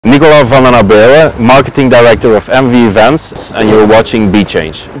Nicolas Vandenabeele, Marketing Director of Envie Events, and you're watching Be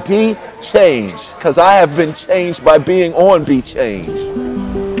Change. Be Change, because I have been changed by being on Be Change.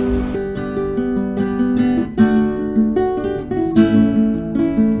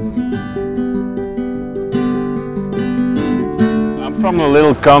 I'm from a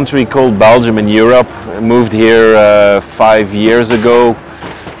little country called Belgium in Europe. I moved here 5 years ago,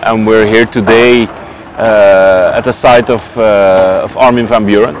 and we're here today at the site of Armin van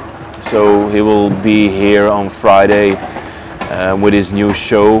Buuren. So he will be here on Friday with his new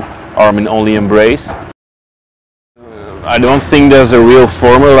show, Armin Only Embrace. I don't think there's a real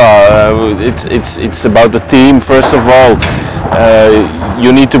formula. It's about the team, first of all.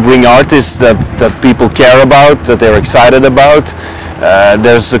 You need to bring artists that people care about, that they're excited about.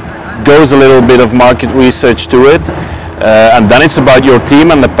 Goes a little bit of market research to it. And then it's about your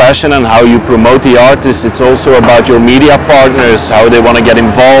team and the passion and how you promote the artists. It's also about your media partners, how they want to get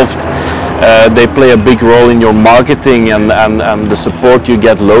involved. They play a big role in your marketing and the support you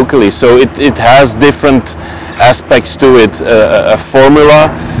get locally. So it has different aspects to it. A formula,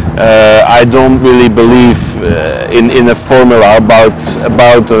 I don't really believe in a formula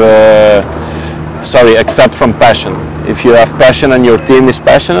except from passion. If you have passion and your team is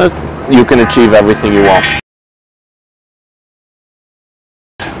passionate, you can achieve everything you want.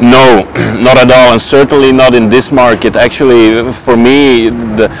 No, not at all, and certainly not in this market. Actually, for me,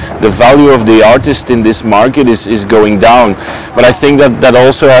 the value of the artist in this market is going down. But I think that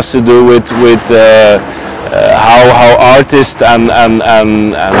also has to do with how artists and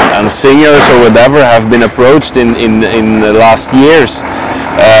singers or whatever have been approached in the last years.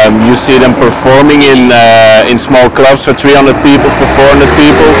 You see them performing in small clubs for 300 people, for 400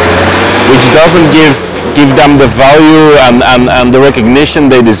 people, which doesn't give them the value and the recognition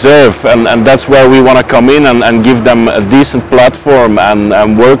they deserve, and that's where we want to come in and give them a decent platform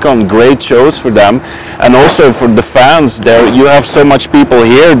and work on great shows for them. And also for the fans, you have so much people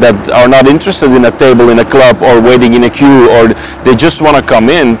here that are not interested in a table in a club or waiting in a queue, or they just want to come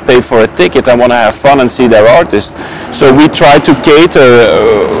in, pay for a ticket and want to have fun and see their artist. So we try to cater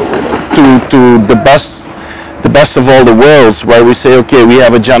to the best of all the worlds, where we say, okay, we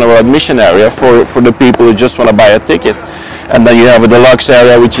have a general admission area for the people who just want to buy a ticket, and then you have a deluxe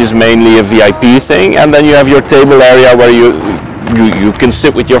area which is mainly a VIP thing, and then you have your table area where you can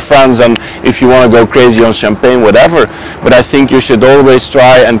sit with your friends, and if you want to go crazy on champagne, whatever. But I think you should always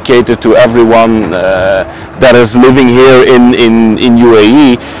try and cater to everyone that is living here in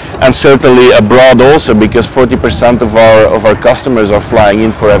UAE, and certainly abroad also, because 40% of our customers are flying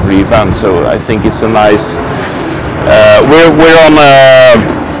in for every event. So I think it's a nice. We're on.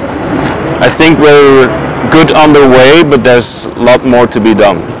 I think we're good on the way, but there's a lot more to be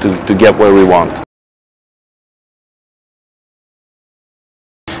done to get where we want.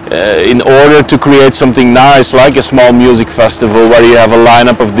 In order to create something nice, like a small music festival where you have a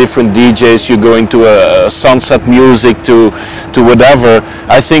lineup of different DJs, you go into a sunset music to whatever,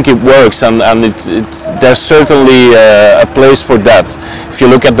 I think it works, and there's certainly a place for that. If you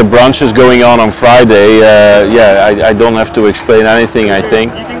look at the brunches going on Friday, yeah, I don't have to explain anything, I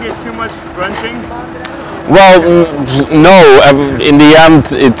think. Do you think there's too much brunching? Well, no. In the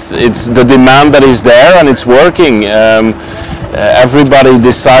end, it's the demand that is there, and it's working. Everybody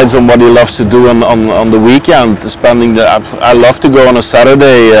decides on what he loves to do on the weekend. I love to go on a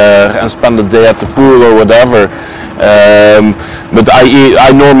Saturday and spend the day at the pool or whatever. But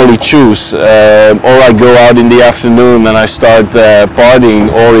I normally choose, or I go out in the afternoon and I start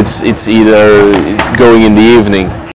partying, or it's going in the evening.